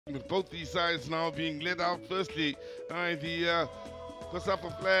With both these sides now being led out firstly by the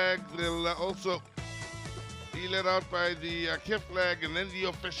COSAFA flag, they'll also be led out by the KEF flag and then the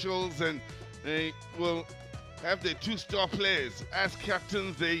officials, and they will have their two-star players as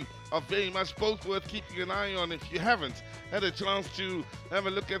captains. They are very much both worth keeping an eye on if you haven't had a chance to have a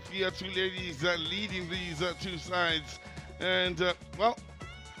look at the two ladies leading these two sides. And, well,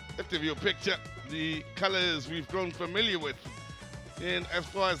 left of your picture, the colors we've grown familiar with in as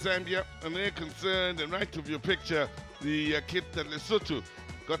far as Zambia and they're concerned, and right of your picture, the kit that Lesotho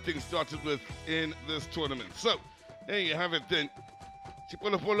got things started with in this tournament. So, there you have it then.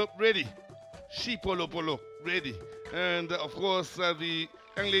 Chipolo Polo ready. Shipolo Polo ready. And of course, the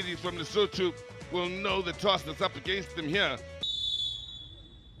young ladies from Lesotho will know the task that's up against them here.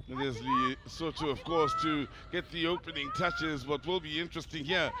 It is Lesotho, of course, to get the opening touches. What will be interesting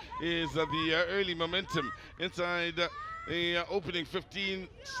here is the early momentum inside the opening 15,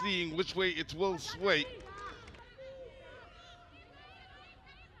 seeing which way it will sway.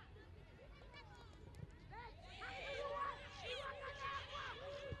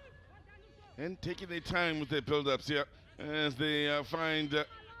 And taking their time with their build-ups here as they find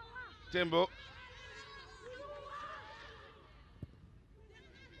Tembo.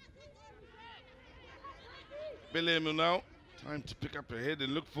 Belemu now, time to pick up ahead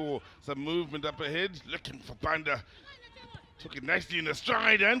and look for some movement up ahead. Looking for Banda. Took it nicely in a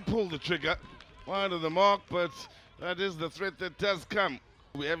stride and pulled the trigger. Wide of the mark, but that is the threat that does come.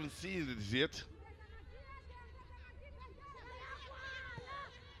 We haven't seen it yet.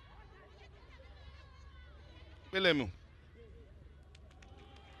 Belemu.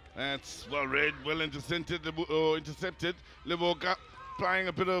 That's well read, well intercepted. Leboka applying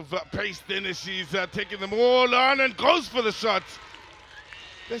a bit of pace then as she's taking them all on and goes for the shot.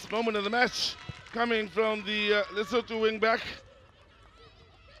 Best moment of the match coming from the Lesotho wing back.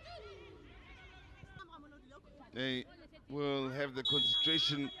 They will have the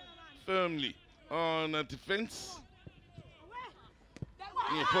concentration firmly on defense.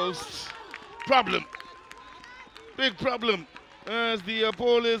 Near post. Problem. Big problem. As the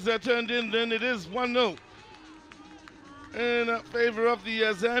ball is turned in, then it is 1-0 in favor of the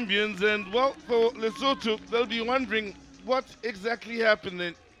Zambians. And, well, for Lesotho, they'll be wondering what exactly happened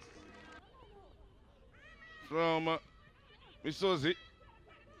then. From Misozi.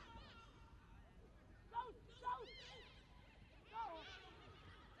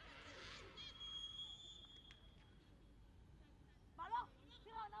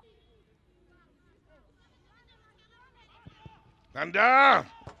 Banda!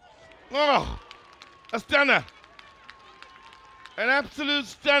 Oh, a stunner. An absolute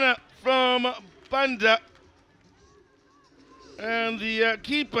stunner from Banda. And the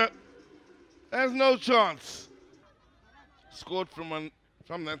keeper has no chance. Scored from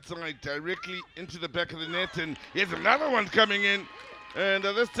that side directly into the back of the net, and here's another one coming in, and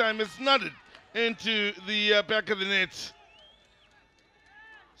this time it's nutted into the back of the net.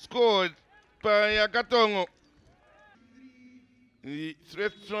 Scored by Katongo. The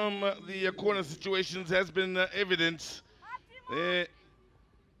threat from the corner situations has been evident.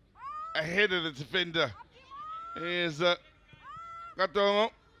 Ahead of the defender is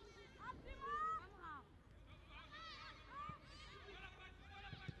Katongo.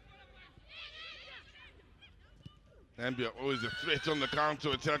 Zambia always a threat on the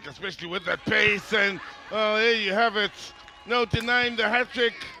counter-attack, especially with that pace, and there you have it. No denying the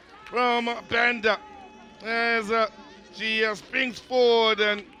hat-trick from Banda as she springs forward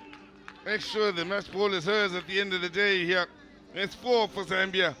and makes sure the match ball is hers at the end of the day here. It's 4 for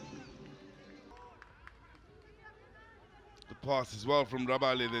Zambia. The pass as well from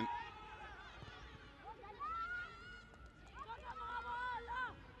Rabale then.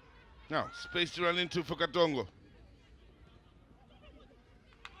 Now, space to run into for Katongo.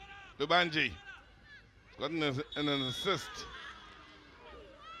 Lubanji got an assist.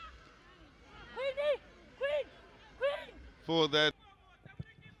 For that.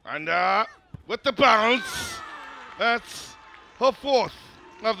 And with the bounce, that's her 4th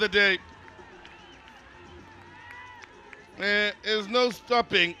of the day. There is no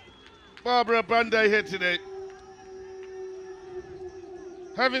stopping Barbara Banda here today.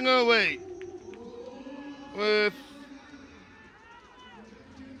 Having her way with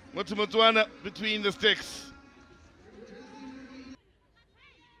Mutuana between the sticks.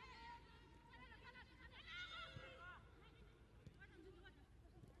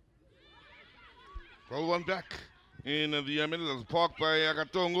 Roll one back in the middle of the park by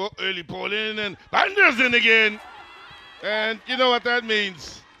Katongo. Early ball in, and Banda's in again. And you know what that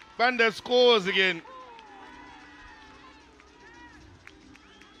means. Banda scores again.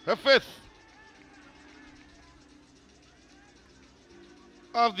 Her fifth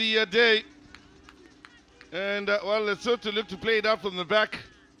of the day. And well, Lesotho look to play it out from the back.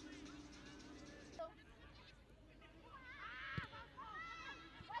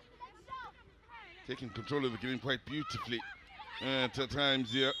 Taking control of the game quite beautifully at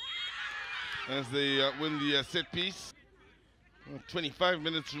times here as they win the set piece. 25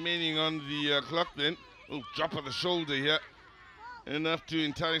 minutes remaining on the clock then. Oh, drop of the shoulder here. Enough to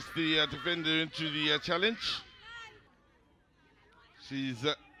entice the defender into the challenge. She's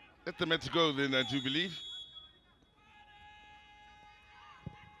let the match go then, I do believe.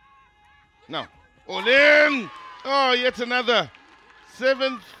 Now, all in! Oh, yet another.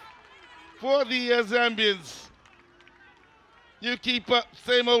 Seventh for the Zambians. New keeper,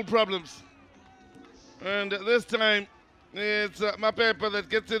 same old problems. And this time, it's Mapepa that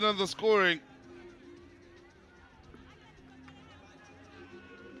gets in on the scoring.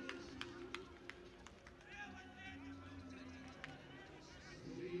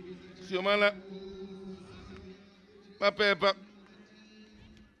 Siomala, Mapepa.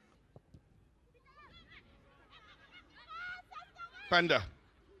 Banda.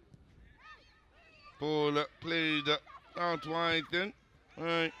 Ball played out wide then. All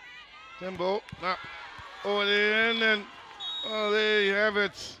right. Tembo. Now, all in and oh, there you have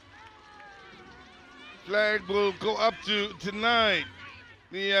it. Flag will go up to tonight.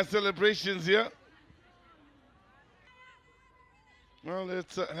 The celebrations here. Well,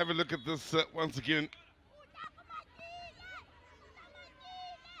 let's have a look at this once again.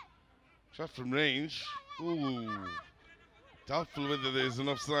 Shot from range. Ooh. Doubtful whether there's an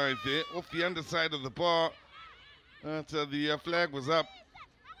offside there. Off the underside of the bar. The flag was up.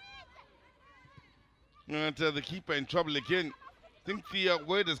 And the keeper in trouble again. I think the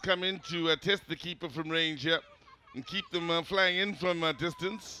word has come in to test the keeper from range here and keep them flying in from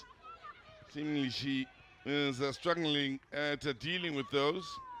distance. Seemingly she is struggling at dealing with those.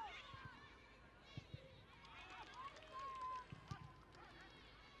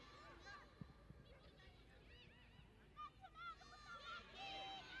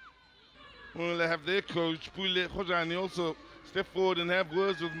 Well, they have their coach, Pule Khojani, also step forward and have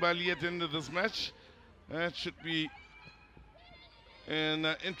words with Mbali at the end of this match. That should be an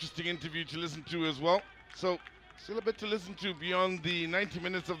interesting interview to listen to as well. So, still a bit to listen to beyond the 90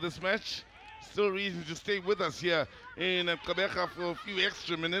 minutes of this match. Still reason to stay with us here in Kabeja for a few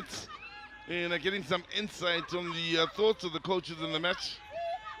extra minutes and getting some insight on the thoughts of the coaches in the match.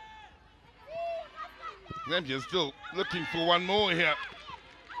 Zambia is still looking for one more here.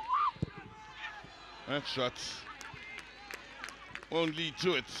 That shot won't lead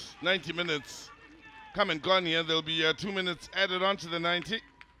to it. 90 minutes come and gone here. There'll be 2 minutes added on to the 90.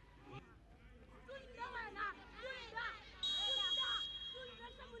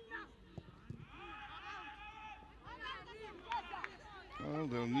 Well,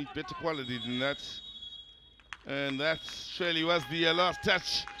 they'll need better quality than that. And that surely was the last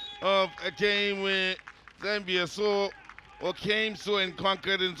touch of a game where Zambia came and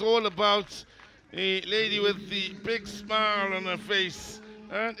conquered. And it's all about a lady with the big smile on her face.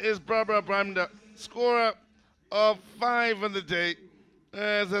 That is Barbara Banda, scorer of 5 on the day.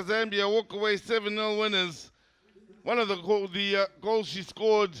 As Zambia walk away 7-0 winners. One of the goals she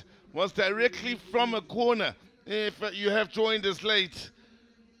scored was directly from a corner. If you have joined us late.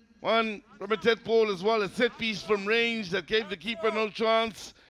 One from a dead ball as well, a set piece from range that gave the keeper no chance.